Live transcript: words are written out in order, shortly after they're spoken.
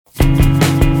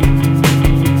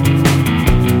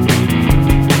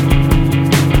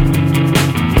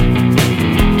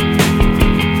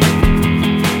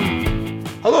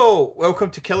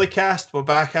welcome to Killycast. We're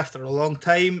back after a long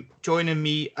time. Joining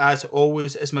me, as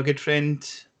always, is my good friend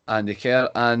Andy Kerr,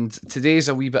 and today's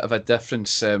a wee bit of a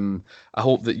difference. I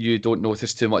hope that you don't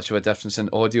notice too much of a difference in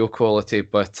audio quality,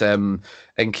 but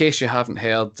in case you haven't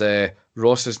heard,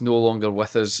 Ross is no longer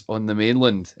with us on the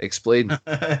mainland. Explain.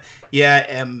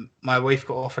 My wife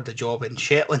got offered a job in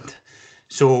Shetland,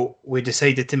 so we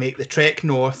decided to make the trek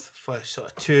north for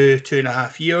sort of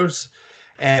 2.5 years.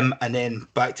 And then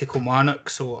back to Kilmarnock.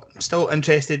 So I'm still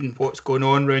interested in what's going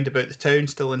on round about the town,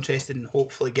 still interested in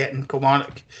hopefully getting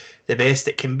Kilmarnock the best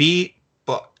it can be,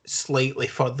 but slightly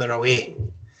further away.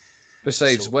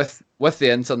 Besides, with the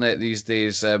internet these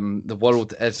days, the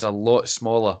world is a lot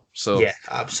smaller. So yeah,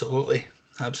 absolutely.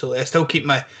 I still keep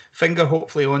my finger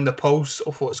hopefully on the pulse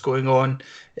of what's going on.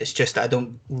 It's just I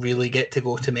don't really get to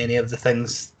go to many of the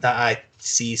things that I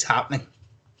see is happening.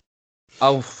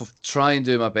 I'll try and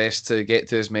do my best to get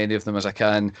to as many of them as I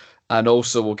can. And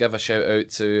also we'll give a shout out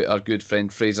to our good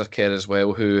friend Fraser Kerr as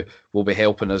well, who will be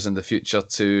helping us in the future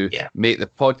to make the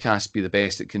podcast be the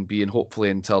best it can be, and hopefully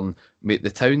in turn make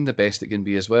the town the best it can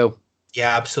be as well.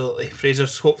 Yeah, absolutely.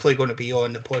 Fraser's hopefully going to be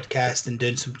on the podcast and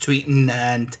doing some tweeting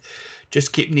and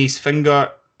just keeping his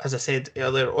finger, as I said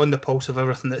earlier, on the pulse of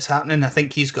everything that's happening. I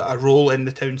think he's got a role in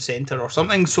the town centre or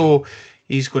something, so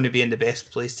he's going to be in the best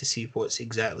place to see what's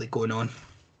exactly going on.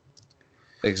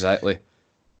 Exactly.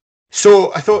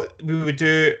 So I thought we would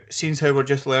do, seeing how we're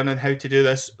just learning how to do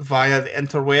this via the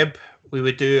interweb, we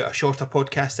would do a shorter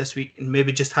podcast this week and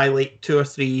maybe just highlight 2 or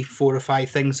 3, 4 or 5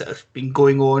 things that have been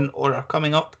going on or are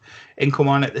coming up in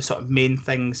Kilmarnock, the sort of main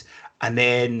things. And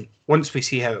then once we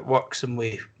see how it works and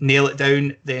we nail it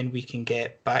down, then we can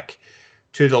get back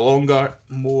to the longer,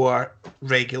 more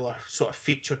regular sort of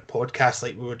featured podcast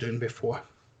like we were doing before.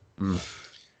 And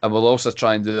we'll also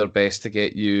try and do our best to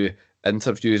get you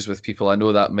interviews with people. I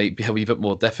know that might be a wee bit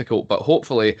more difficult, but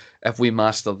hopefully if we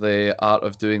master the art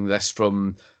of doing this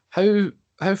from how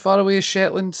far away is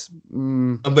Shetland?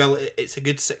 Well, it's a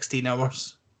good 16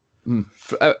 hours.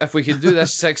 If we can do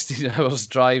this 16 hours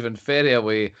drive and ferry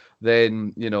away,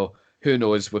 then, who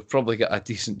knows, we've probably got a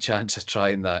decent chance of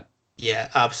trying that. Yeah,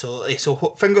 absolutely. So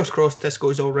fingers crossed this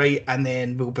goes all right, and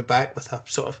then we'll be back with a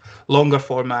sort of longer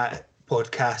format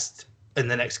podcast in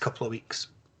the next couple of weeks.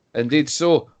 Indeed.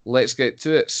 So let's get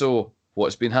to it. So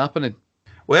what's been happening?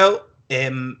 Well,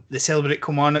 the Celebrate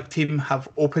Kilmarnock team have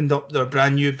opened up their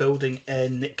brand new building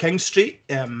in King Street.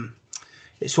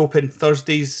 It's open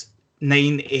Thursdays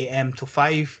 9 a.m. to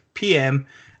 5 p.m.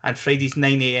 and Fridays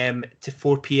 9 a.m. to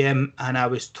 4 p.m. And I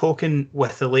was talking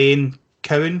with Elaine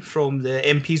Cowan from the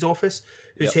MP's office,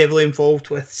 who's heavily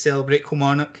involved with Celebrate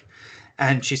Kilmarnock,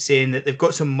 and she's saying that they've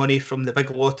got some money from the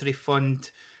big lottery fund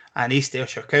and East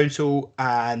Ayrshire Council,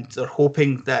 and they're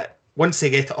hoping that once they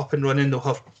get it up and running, they'll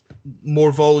have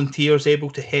more volunteers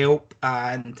able to help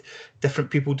and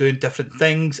different people doing different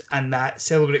things, and that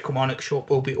Celebrate Kilmarnock shop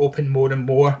will be open more and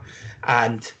more,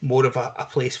 and more of a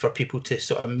place for people to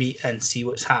sort of meet and see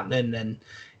what's happening and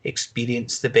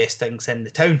experience the best things in the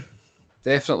town.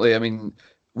 Definitely. I mean,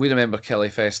 we remember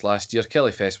Killyfest last year.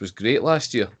 Killyfest was great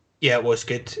last year. Yeah, it was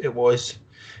good. It was.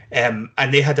 And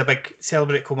they had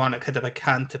Celebrate Kilmarnock had a big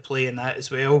hand to play in that as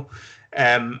well.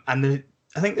 And I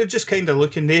think they're just kind of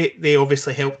looking, they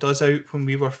obviously helped us out when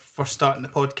we were first starting the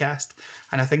podcast.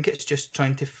 And I think it's just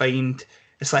trying to find,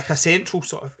 it's like a central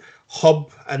sort of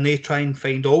hub, and they try and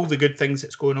find all the good things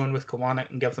that's going on with Kilmarnock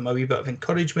and give them a wee bit of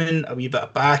encouragement, a wee bit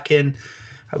of backing,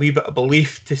 a wee bit of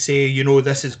belief to say,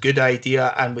 this is a good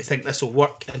idea and we think this will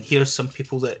work, and here's some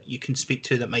people that you can speak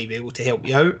to that might be able to help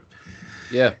you out.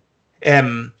 Yeah.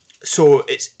 So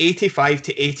it's 85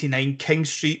 to 89 King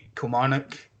Street,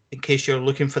 Kilmarnock. In case you're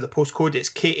looking for the postcode, it's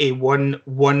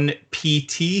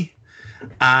KA11PT.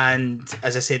 And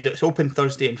as I said, it's open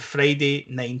Thursday and Friday,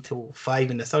 9 till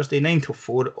 5 on the Thursday, 9 till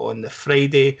 4 on the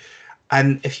Friday.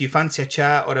 And if you fancy a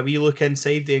chat or a wee look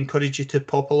inside, they encourage you to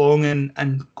pop along and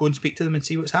go and speak to them and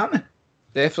see what's happening.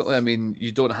 Definitely. I mean,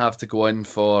 you don't have to go in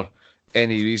for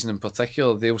any reason in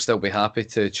particular. They'll still be happy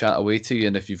to chat away to you.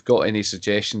 And if you've got any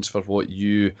suggestions for what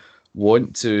you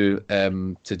want to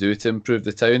do to improve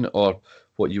the town, or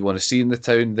what you want to see in the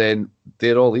town, then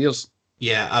they're all ears.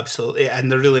 Yeah, absolutely.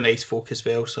 And they're really nice folk as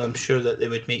well, so I'm sure that they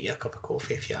would make you a cup of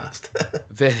coffee if you asked.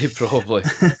 Very probably.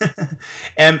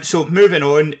 So moving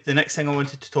on, the next thing I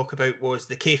wanted to talk about was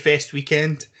the K-Fest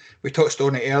weekend. We touched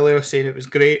on it earlier, saying it was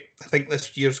great. I think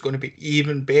this year's going to be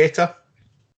even better.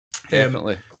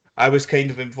 Definitely. I was kind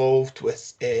of involved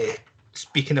with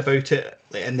speaking about it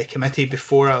in the committee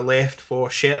before I left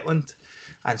for Shetland,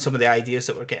 and some of the ideas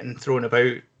that were getting thrown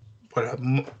about were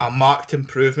a marked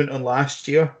improvement on last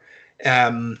year.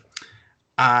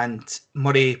 and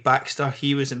Murray Baxter,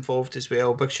 he was involved as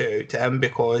well. Big shout out to him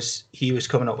because he was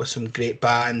coming up with some great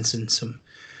bands and some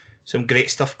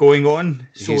great stuff going on.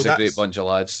 So he's a great bunch of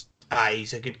lads.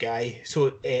 He's a good guy.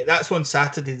 So that's on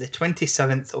Saturday, the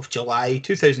 27th of July,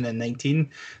 2019.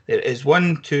 There is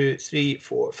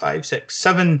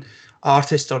 7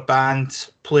 artists or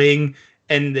bands playing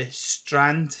in the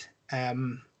Strand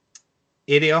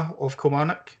area of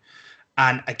Kilmarnock.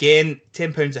 And again,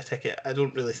 £10 a ticket. I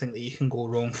don't really think that you can go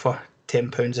wrong for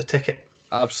 £10 a ticket.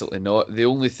 Absolutely not. The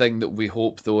only thing that we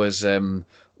hope, though, is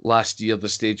last year the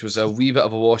stage was a wee bit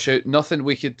of a washout. Nothing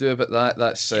we could do about that.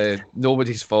 That's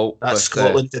nobody's fault. That's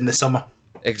Scotland in the summer.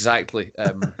 Exactly.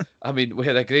 I mean, we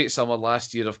had a great summer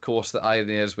last year. Of course, the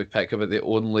irony is we pick about the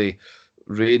only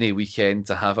rainy weekend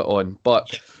to have it on.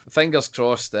 But fingers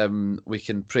crossed, we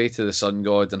can pray to the sun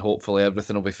god and hopefully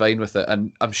everything will be fine with it.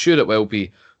 And I'm sure it will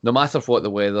be. No matter what the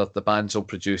weather, the bands will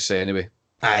produce anyway.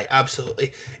 Aye,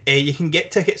 absolutely. You can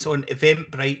get tickets on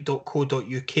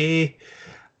eventbrite.co.uk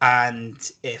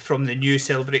and from the new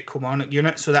Celebrate Kilmarnock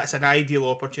unit. So that's an ideal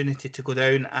opportunity to go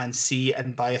down and see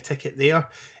and buy a ticket there.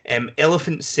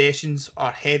 Elephant Sessions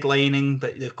are headlining,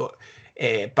 but they've got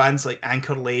bands like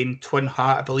Anchor Lane, Twin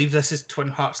Heart. I believe this is Twin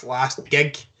Heart's last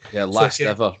gig. Yeah, last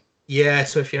ever. Yeah,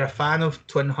 so if you're a fan of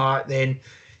Twin Heart, then,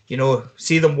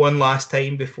 see them one last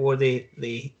time before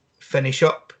they finish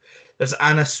up. There's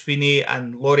Anna Sweeney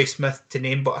and Laurie Smith, to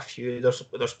name but a few.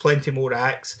 There's plenty more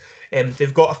acts.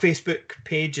 They've got a Facebook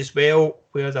page as well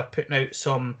where they're putting out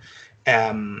some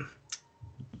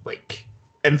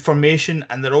information,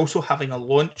 and they're also having a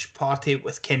launch party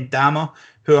with Kendama,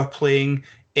 who are playing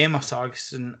Emma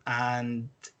Sargson and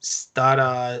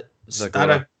Stara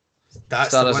Zagora.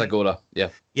 Stara Zagora, yeah.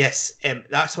 Yes,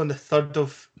 that's on the 3rd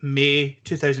of May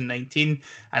 2019,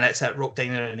 and it's at Rock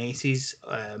Diner and Aces.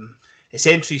 It's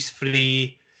entries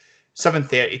free,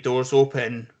 7:30 doors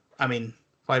open. I mean,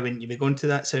 why wouldn't you be going to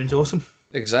that? Sounds awesome.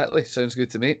 Exactly, sounds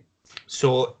good to me.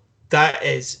 So that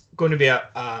is going to be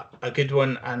a good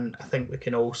one, and I think we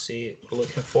can all say we're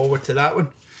looking forward to that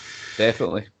one.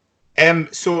 Definitely.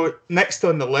 So next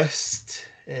on the list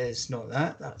is not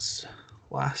that. That's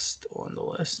last on the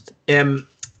list.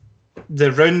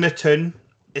 The Round the Town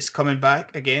is coming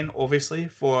back again, obviously,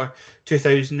 for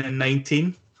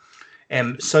 2019.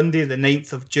 Sunday, the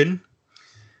 9th of June.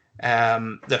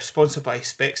 They're sponsored by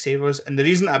Specsavers. And the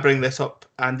reason I bring this up,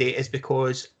 Andy, is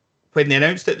because when they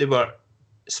announced that they were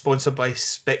sponsored by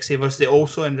Specsavers, they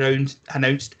also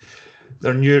announced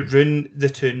their new Round the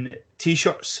Town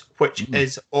t-shirts, which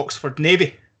is Oxford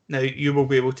Navy. Now, you will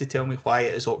be able to tell me why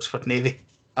it is Oxford Navy.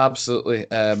 Absolutely.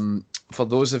 For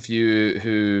those of you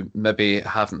who maybe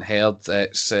haven't heard,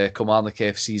 it's Kilmarnock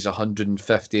FC's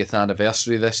 150th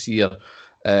anniversary this year.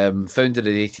 Founded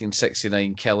in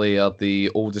 1869, Killie are the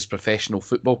oldest professional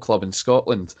football club in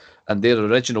Scotland, and their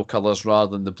original colours,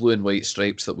 rather than the blue and white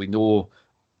stripes that we know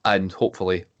and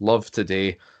hopefully love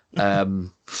today,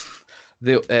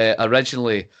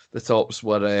 originally the tops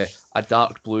were a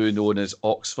dark blue known as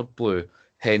Oxford blue,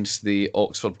 hence the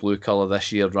Oxford blue colour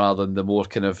this year, rather than the more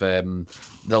kind of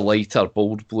the lighter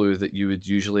bold blue that you would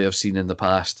usually have seen in the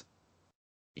past.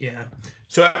 Yeah,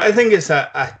 so I think it's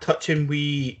a touching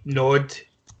wee nod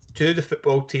to the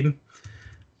football team,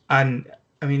 and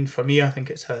I mean, for me, I think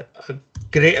it's a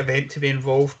great event to be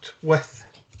involved with.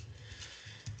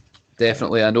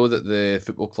 Definitely. I know that the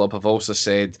football club have also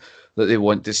said that they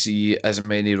want to see as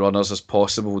many runners as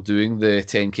possible doing the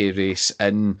 10k race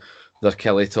in their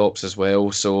Killie tops as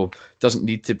well, so it doesn't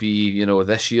need to be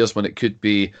this year's one. It could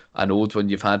be an old one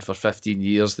you've had for 15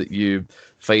 years that you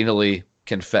finally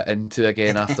can fit into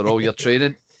again after all your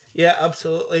training. Yeah,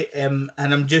 absolutely. And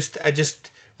I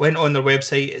just went on their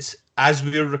website. It's, as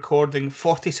we're recording,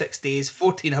 46 days,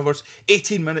 14 hours,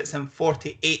 18 minutes and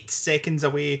 48 seconds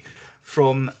away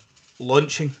from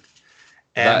launching.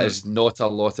 That is not a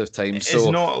lot of time. It's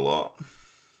not a lot.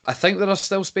 I think there are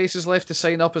still spaces left to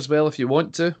sign up as well if you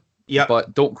want to. Yeah.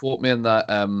 But don't quote me on that.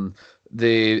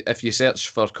 If you search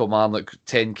for Kilmarnock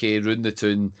 10k Round the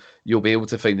Town, you'll be able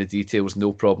to find the details,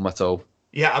 no problem at all.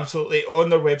 Yeah, absolutely. On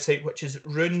their website, which is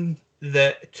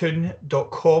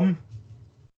roundthetown.com,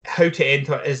 how to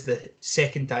enter is the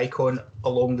second icon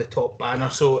along the top banner.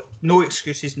 So no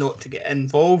excuses not to get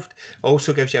involved.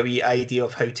 Also gives you a wee idea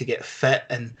of how to get fit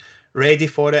and ready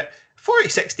for it.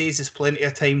 46 days is plenty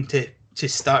of time to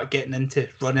start getting into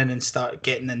running and start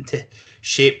getting into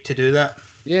shape to do that.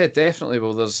 Yeah, definitely.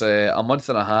 Well, there's a month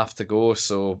and a half to go,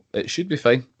 so it should be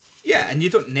fine. Yeah, and you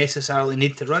don't necessarily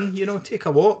need to run, take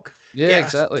a walk. Yeah, get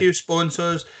exactly. A few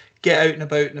sponsors, get out and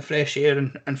about in the fresh air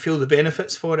and feel the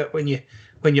benefits for it when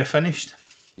you're finished.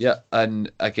 Yeah,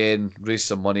 and again, raise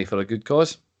some money for a good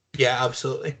cause. Yeah,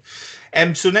 absolutely.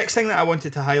 So next thing that I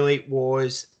wanted to highlight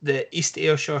was the East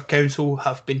Ayrshire Council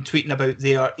have been tweeting about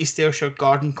their East Ayrshire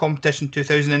Garden Competition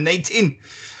 2019.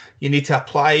 You need to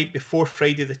apply before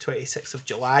Friday the 26th of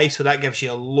July, so that gives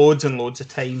you loads and loads of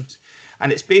times.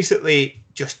 And it's basically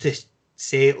just to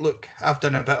say, look, I've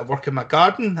done a bit of work in my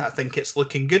garden. I think it's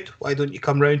looking good. Why don't you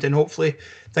come round and hopefully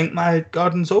think my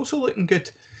garden's also looking good?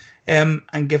 And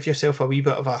give yourself a wee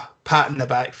bit of a pat in the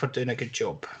back for doing a good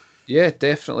job. Yeah,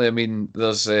 definitely. I mean,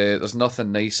 there's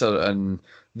nothing nicer, and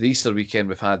the Easter weekend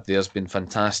we've had there has been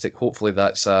fantastic. Hopefully,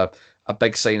 that's a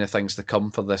big sign of things to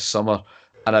come for this summer.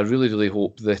 And I really, really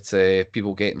hope that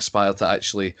people get inspired to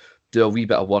actually do a wee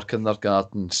bit of work in their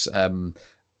gardens. And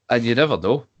you never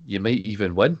know, you might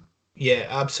even win. Yeah,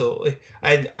 absolutely.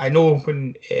 I know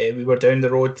when we were down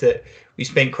the road that we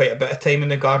spent quite a bit of time in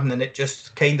the garden, and it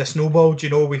just kind of snowballed.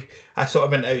 I sort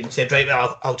of went out and said, right,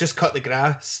 well, I'll just cut the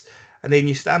grass. And then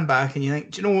you stand back and you think,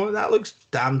 do you know what, that looks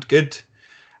damned good.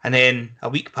 And then a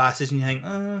week passes and you think,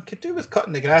 I could do with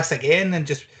cutting the grass again, and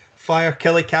just fire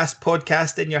Killycast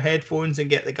podcast in your headphones and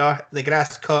get the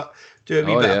grass cut, do a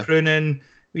wee bit of pruning,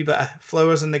 wee bit of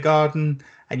flowers in the garden.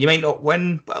 And you might not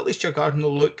win, but at least your garden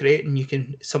will look great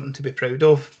and something to be proud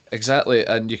of. Exactly.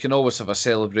 And you can always have a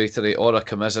celebratory or a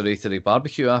commiseratory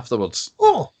barbecue afterwards.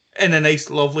 Oh, in a nice,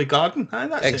 lovely garden.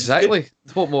 That's exactly.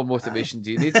 What more motivation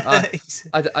do you need?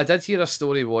 I did hear a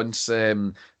story once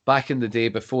back in the day,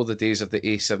 before the days of the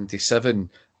A77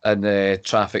 and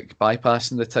traffic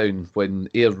bypassing the town, when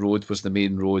Ayr Road was the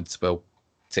main road, well,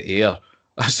 to Ayr,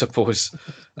 I suppose,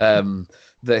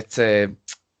 that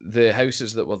the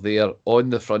houses that were there on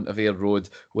the front of Ayr Road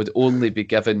would only be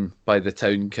given by the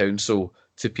town council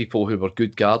to people who were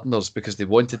good gardeners, because they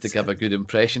wanted to give a good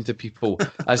impression to people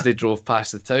as they drove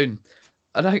past the town.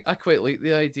 And I quite like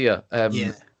the idea.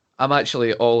 I'm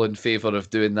actually all in favour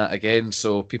of doing that again.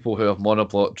 So people who have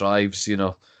monoblock drives,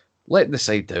 letting the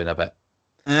side down a bit.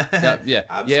 Yeah.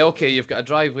 Okay, you've got a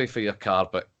driveway for your car,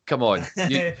 but come on,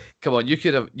 you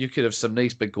could have some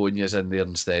nice begonias in there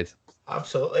instead.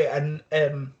 Absolutely. And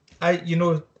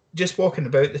just walking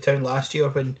about the town last year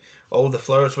when all the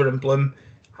flowers were in bloom,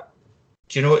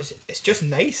 it's just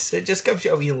nice. It just gives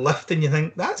you a wee lift, and you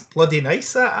think, that's bloody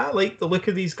nice. I like the look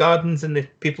of these gardens, and the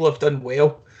people have done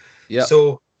well. Yeah.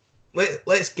 So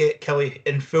let's get Killy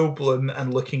in full bloom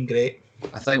and looking great.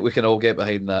 I think we can all get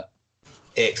behind that.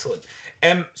 Excellent.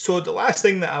 So the last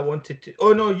thing that I wanted to...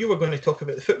 Oh, no, you were going to talk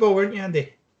about the football, weren't you,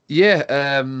 Andy?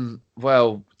 Yeah.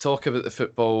 Well, talk about the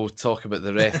football, talk about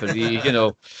the referee,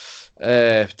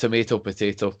 tomato,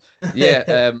 potato.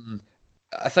 Yeah.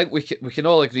 I think we can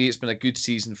all agree it's been a good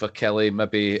season for Killy,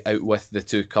 maybe out with the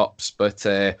 2 cups, but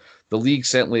the league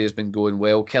certainly has been going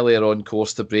well. Killy are on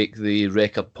course to break the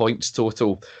record points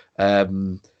total,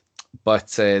 but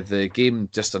the game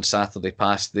just on Saturday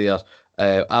past there,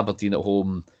 Aberdeen at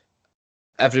home,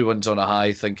 everyone's on a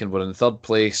high thinking we're in 3rd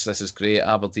place, this is great.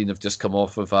 Aberdeen have just come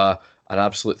off of an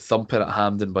absolute thumper at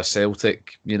Hampden by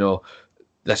Celtic.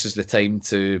 This is the time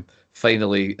to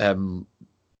finally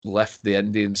lift the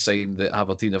Indian sign that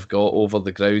Aberdeen have got over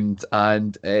the ground,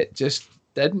 and it just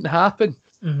didn't happen.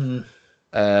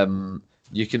 Mm-hmm.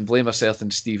 You can blame a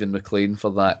certain Stephen McLean for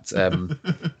that.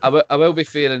 I will be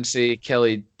fair and say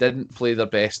Killy didn't play their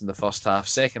best in the first half.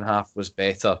 Second half was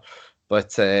better,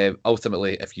 but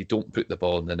ultimately, if you don't put the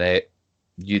ball in the net,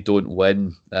 you don't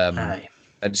win. And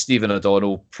Stephen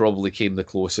O'Donnell probably came the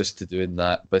closest to doing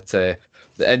that, but the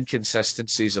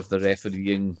inconsistencies of the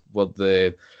refereeing were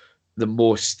the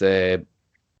most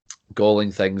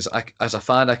galling things. As a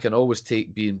fan, I can always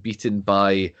take being beaten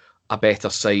by a better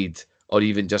side, or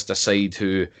even just a side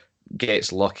who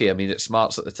gets lucky. I mean, it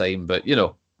smarts at the time, but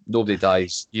nobody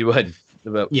dies. You win.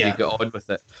 You get on with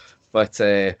it. But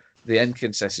the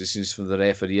inconsistencies from the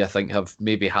referee, I think, have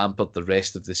maybe hampered the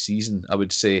rest of the season, I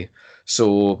would say.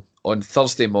 So on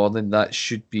Thursday morning, that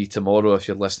should be tomorrow if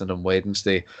you're listening on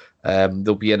Wednesday,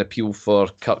 there'll be an appeal for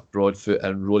Kirk Broadfoot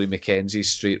and Rory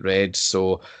McKenzie's straight reds.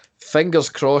 So fingers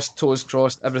crossed, toes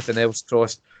crossed, everything else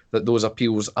crossed that those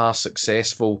appeals are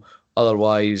successful.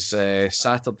 Otherwise,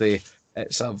 Saturday,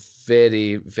 it's a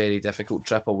very, very difficult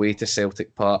trip away to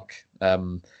Celtic Park.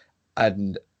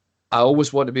 And I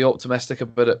always want to be optimistic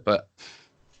about it, but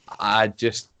I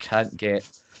just can't get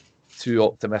too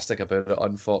optimistic about it,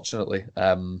 unfortunately.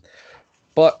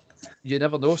 But you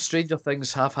never know. Stranger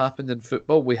things have happened in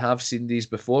football. We have seen these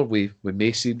before. We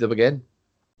may see them again.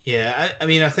 Yeah, I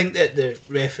mean, I think that the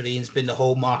refereeing's been the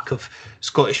hallmark of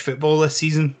Scottish football this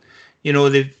season.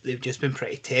 They've just been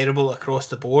pretty terrible across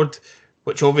the board,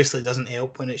 which obviously doesn't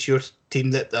help when it's your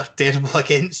team that they're terrible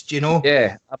against.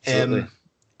 Yeah, absolutely.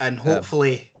 And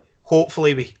hopefully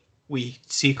we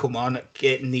see Kilmarnock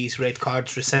getting these red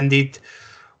cards rescinded,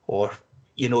 or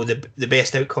the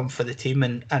best outcome for the team,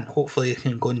 and hopefully they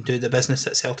can go and do the business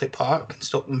at Celtic Park and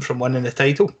stop them from winning the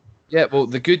title. Yeah, well,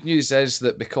 the good news is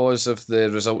that because of the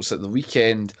results at the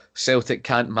weekend, Celtic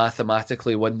can't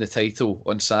mathematically win the title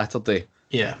on Saturday.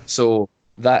 Yeah. So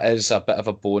that is a bit of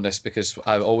a bonus, because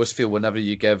I always feel whenever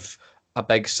you give a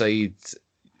big side,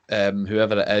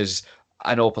 whoever it is,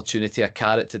 an opportunity, a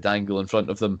carrot to dangle in front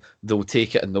of them, they'll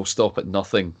take it and they'll stop at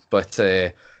nothing. But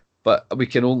we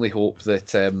can only hope that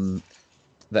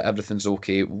that everything's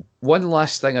okay. One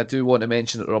last thing I do want to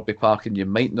mention at Rugby Park, and you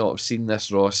might not have seen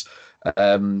this, Ross,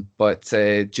 but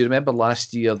do you remember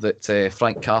last year that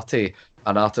Frank Carty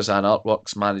and Artisan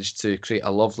Artworks managed to create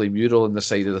a lovely mural on the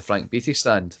side of the Frank Beattie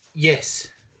stand?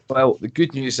 Yes. Well, the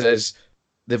good news is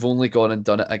they've only gone and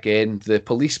done it again. The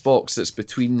police box that's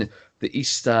between the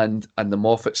East stand and the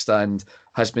Moffat stand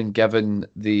has been given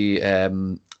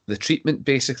the treatment,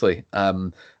 basically.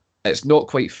 It's not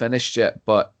quite finished yet,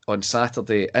 but on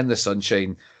Saturday in the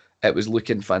sunshine, it was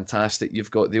looking fantastic.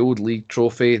 You've got the old league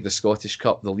trophy, the Scottish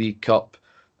Cup, the League Cup,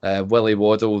 Willie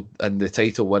Waddle and the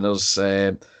title winners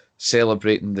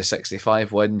celebrating the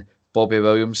 65 win, Bobby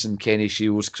Williamson, Kenny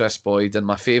Shields, Chris Boyd, and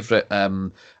my favourite,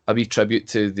 a wee tribute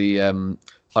to the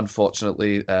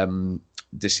unfortunately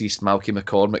deceased Malky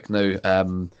McCormick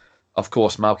now. Of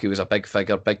course, Malky was a big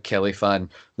figure, big Kelly fan.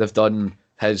 They've done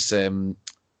his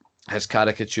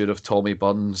caricature of Tommy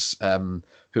Burns,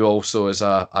 who also is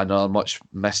another much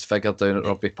missed figure down at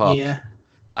Rugby Park. Yeah.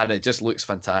 And it just looks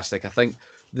fantastic. I think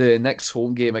the next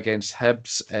home game against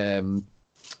Hibs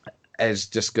is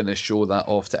just going to show that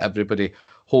off to everybody,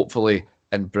 hopefully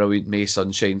in brilliant May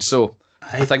sunshine. So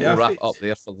I think we'll wrap up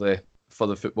there for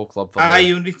the football club.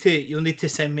 You'll need to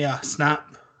send me a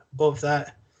snap of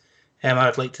that.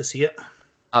 I'd like to see it.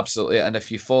 Absolutely, and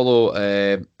if you follow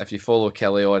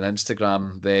Kelly on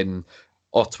Instagram, then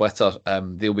or Twitter,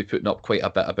 they'll be putting up quite a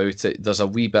bit about it. There's a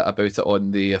wee bit about it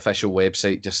on the official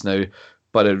website just now,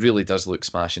 but it really does look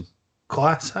smashing.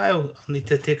 Class. I'll need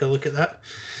to take a look at that.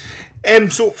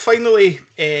 So finally,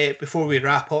 before we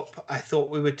wrap up, I thought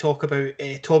we would talk about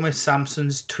Thomas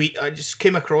Sampson's tweet. I just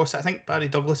came across, I think Barry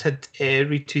Douglas had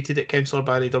retweeted it, Councillor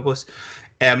Barry Douglas,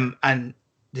 and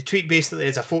the tweet basically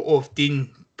is a photo of Dean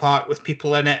Park with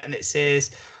people in it, and it says,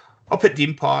 "Up at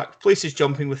Dean Park, places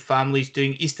jumping with families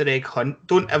doing Easter egg hunt.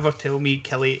 Don't ever tell me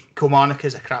Kilmarnock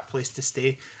is a crap place to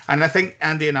stay." And I think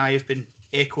Andy and I have been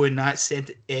echoing that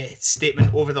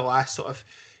statement over the last sort of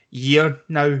year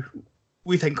now.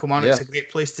 We think Kilmarnock's a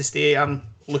great place to stay. I'm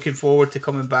looking forward to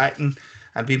coming back and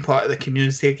being part of the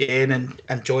community again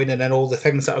and joining in all the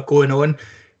things that are going on.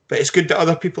 But it's good that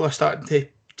other people are starting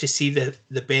to see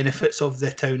the benefits of the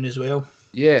town as well.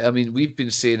 Yeah, I mean, we've been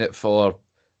saying it for,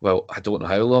 well, I don't know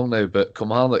how long now, but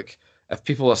Kilmarnock, if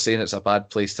people are saying it's a bad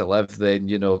place to live, then,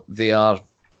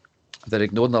 they're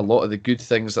ignoring a lot of the good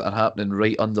things that are happening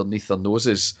right underneath their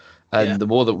noses. And the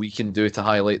more that we can do to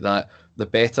highlight that, the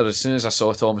better. As soon as I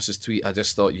saw Thomas's tweet, I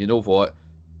just thought, you know what?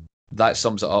 That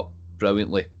sums it up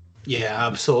brilliantly. Yeah,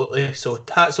 absolutely. So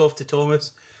hats off to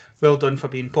Thomas. Well done for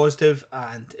being positive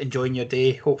and enjoying your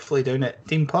day, hopefully down at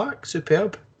Dean Park.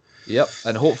 Superb. Yep,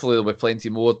 and hopefully there'll be plenty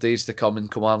more days to come in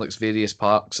Kilmarnock's various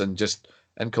parks and just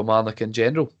in Kilmarnock in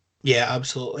general. Yeah,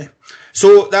 absolutely.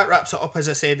 So that wraps it up. As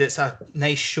I said, it's a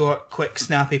nice, short, quick,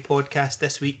 snappy podcast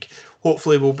this week.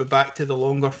 Hopefully we'll be back to the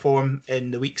longer form in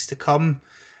the weeks to come.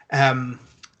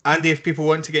 Andy, if people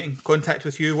want to get in contact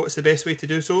with you, what's the best way to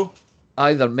do so?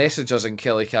 Either message us in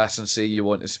Kellycast and say you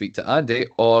want to speak to Andy,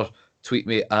 or tweet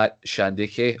me at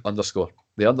ShandyK_.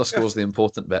 The underscore is the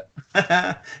important bit.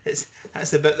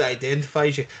 That's the bit that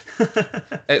identifies you.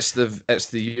 It's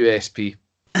the USP.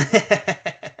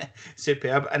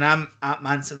 Superb. And I'm at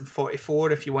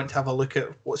Manson44 if you want to have a look at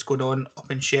what's going on up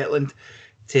in Shetland,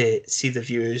 to see the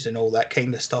views and all that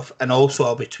kind of stuff. And also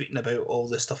I'll be tweeting about all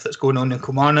the stuff that's going on in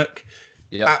Kilmarnock.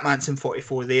 Yep. At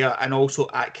Manson44 there, and also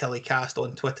at Kellycast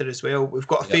on Twitter as well. We've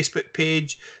got a Facebook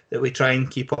page that we try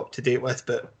and keep up to date with,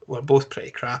 but we're both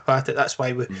pretty crap at it. That's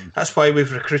why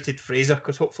we've recruited Fraser,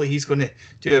 because hopefully he's going to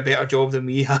do a better job than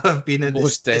we have been in the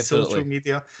social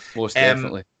media. Most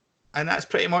definitely. And that's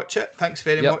pretty much it. Thanks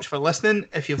very much for listening.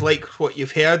 If you've liked what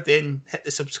you've heard, then hit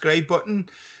the subscribe button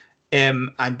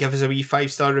and give us a wee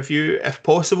 5-star review if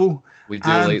possible. We do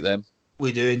like them.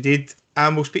 We do indeed.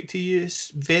 And we'll speak to you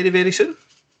very, very soon.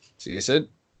 See you soon.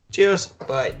 Cheers.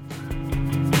 Bye.